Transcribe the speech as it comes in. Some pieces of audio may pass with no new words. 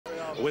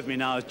With me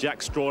now is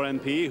Jack Straw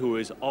MP, who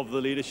is of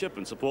the leadership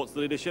and supports the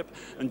leadership,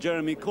 and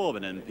Jeremy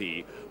Corbyn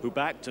MP, who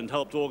backed and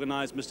helped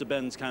organise Mr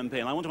Benn's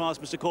campaign. I want to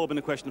ask Mr Corbyn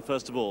a question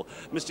first of all.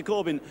 Mr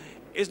Corbyn,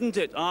 isn't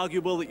it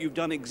arguable that you've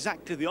done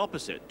exactly the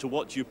opposite to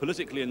what you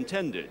politically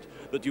intended,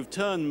 that you've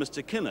turned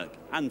Mr Kinnock,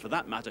 and for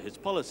that matter his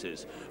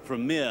policies,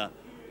 from mere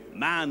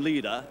man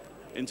leader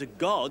into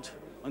God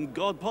and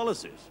God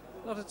policies?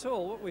 Not at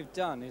all. What we've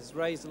done is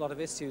raised a lot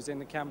of issues in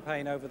the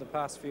campaign over the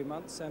past few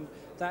months, and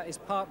that is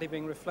partly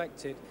being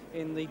reflected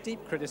in the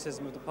deep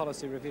criticism of the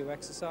policy review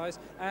exercise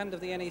and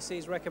of the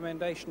NEC's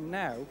recommendation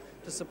now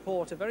to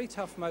support a very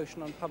tough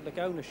motion on public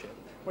ownership,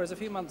 whereas a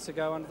few months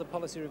ago under the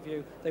policy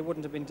review they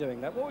wouldn't have been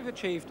doing that. What we've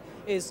achieved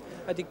is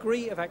a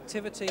degree of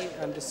activity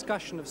and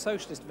discussion of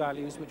socialist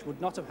values which would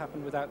not have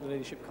happened without the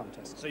leadership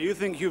contest. So you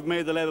think you've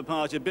made the Labour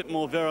Party a bit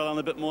more virile and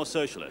a bit more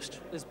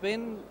socialist? There's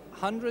been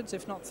hundreds,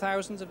 if not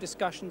thousands, of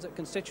discussions at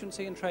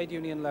constituency and trade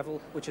union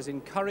level which has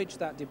encouraged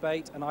that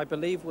debate, and I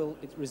believe will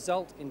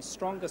result in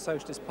stronger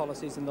socialist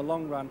policies in the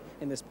long run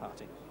in this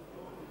party.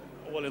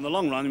 Well, in the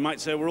long run, you might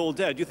say we're all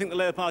dead. Do you think the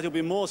Labour Party will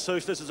be more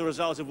socialist as a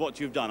result of what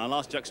you've done? I'll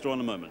ask Jack Straw in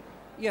a moment.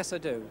 Yes, I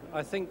do.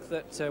 I think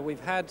that we've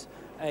had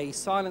a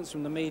silence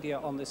from the media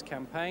on this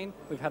campaign.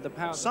 We've had the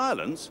power...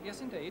 Silence?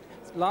 Yes, indeed.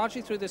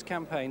 Largely through this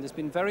campaign, there's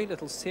been very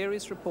little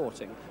serious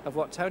reporting of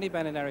what Tony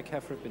Benn and Eric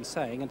Heffer have been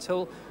saying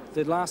until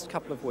the last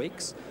couple of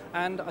weeks,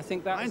 and I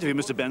think that... I interviewed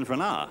Mr Benn for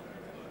an hour.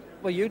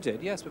 Well, you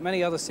did, yes, but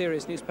many other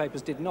serious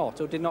newspapers did not,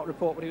 or did not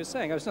report what he was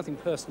saying. It was nothing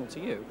personal to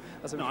you,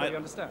 as I'm sure you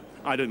understand.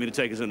 I don't mean to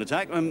take it as an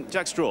attack.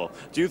 Jack Straw,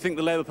 do you think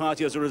the Labour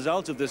Party, as a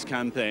result of this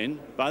campaign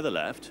by the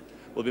left,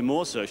 will be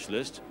more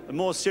socialist and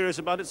more serious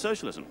about its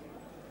socialism?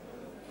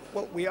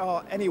 Well, we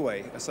are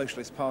anyway a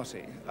socialist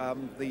party.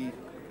 The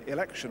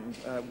election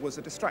was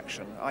a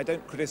distraction. I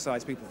don't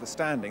criticise people for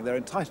standing. They're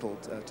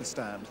entitled to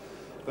stand.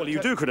 Well,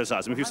 you do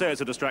criticise them. If you say it's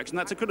a distraction,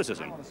 that's a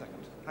criticism. Hang on a second.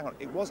 Hang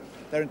on.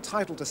 They're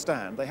entitled to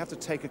stand. They have to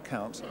take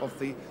account of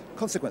the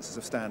consequences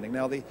of standing.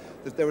 Now,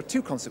 there are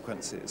two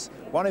consequences.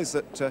 One is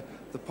that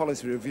the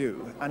policy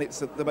review, and it's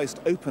the most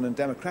open and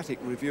democratic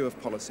review of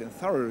policy and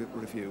thorough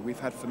review we've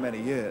had for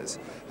many years,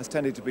 has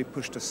tended to be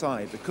pushed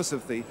aside because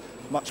of the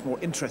much more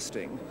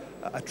interesting,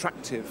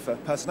 attractive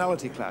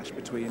personality clash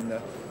between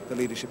the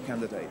leadership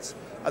candidates.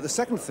 The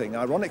second thing,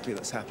 ironically,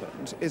 that's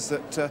happened is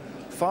that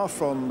far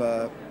from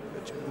the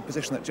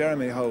position that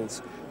Jeremy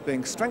holds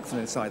being strengthened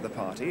inside the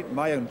party,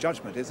 my own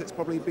judgment is it's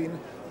probably been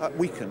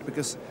weakened,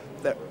 because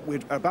we're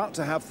about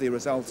to have the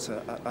results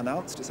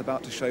announced. It's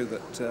about to show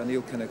that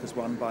Neil Kinnock has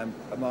won by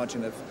a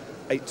margin of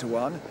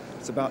 8-1.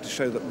 It's about to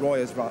show that Roy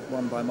has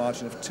won by a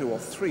margin of 2 or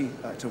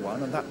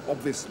 3-1, and that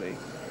obviously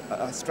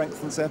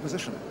strengthens their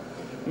position.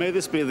 May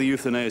this be the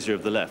euthanasia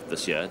of the left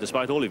this year,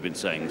 despite all you've been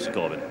saying, Mr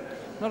Corbyn?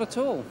 Not at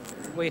all.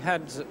 We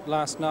had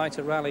last night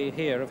a rally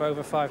here of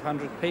over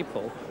 500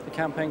 people, the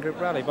campaign group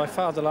rally, by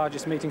far the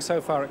largest meeting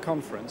so far at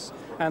conference,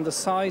 and the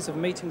size of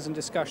meetings and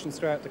discussions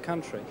throughout the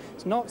country.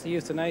 It's not the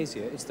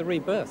euthanasia, it's the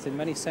rebirth in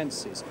many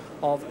senses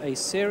of a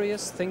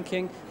serious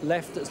thinking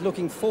left that's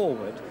looking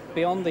forward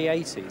beyond the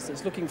 80s,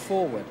 that's looking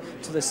forward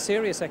to the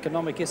serious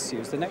economic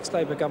issues the next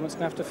Labour government's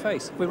going to have to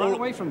face. If we run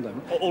away from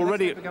them, the next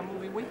Labour government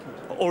will be weakened.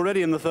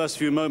 Already in the first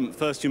few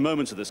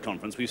moments of this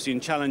conference, we've seen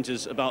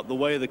challenges about the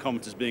way the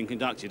conference is being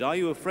conducted. Are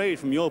you afraid,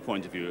 from your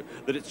point of view,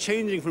 that it's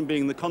changing from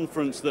being the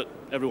conference that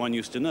everyone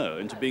used to know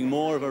into being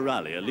more of a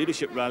rally, a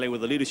leadership rally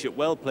with a leadership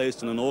well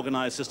placed in an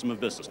organised system of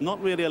business,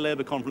 not really a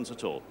Labour conference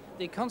at all?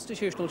 The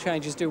constitutional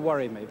changes do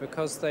worry me,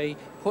 because they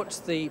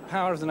put the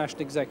power of the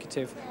national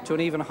executive to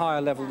an even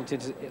higher level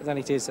than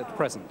it is at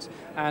present.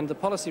 And the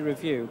policy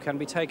review can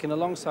be taken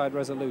alongside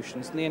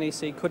resolutions, and the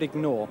NEC could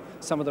ignore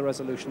some of the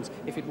resolutions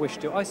if it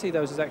wished to. I see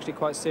those as actually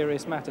quite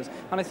serious matters.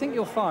 And I think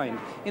you'll find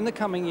in the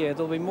coming year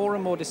there'll be more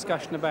and more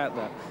discussion about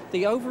that.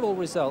 The overall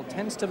result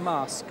tends to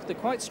mask the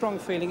quite strong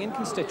feeling in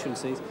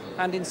constituencies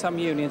and in some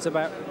unions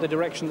about the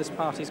direction this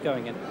party is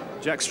going in.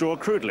 Jack Straw,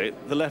 crudely,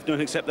 the left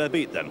don't accept their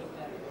beat then?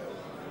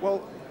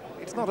 Well,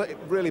 it's not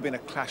really been a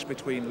clash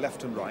between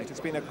left and right. It's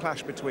been a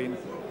clash between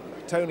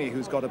Tony,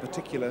 who's got a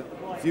particular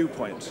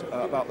viewpoint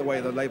about the way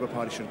the Labour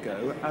Party should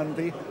go, and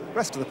the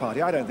rest of the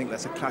party. I don't think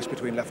that's a clash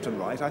between left and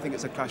right. I think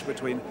it's a clash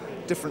between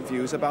different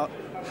views about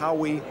how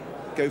we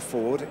go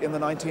forward in the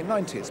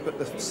 1990s. But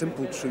the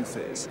simple truth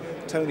is,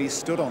 Tony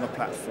stood on a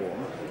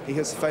platform. He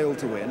has failed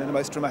to win in the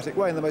most dramatic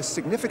way, and the most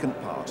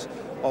significant part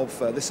of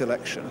this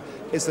election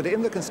is that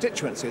in the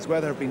constituencies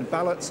where there have been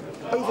ballots,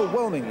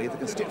 overwhelmingly the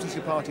constituency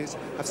parties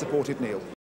have supported Neil.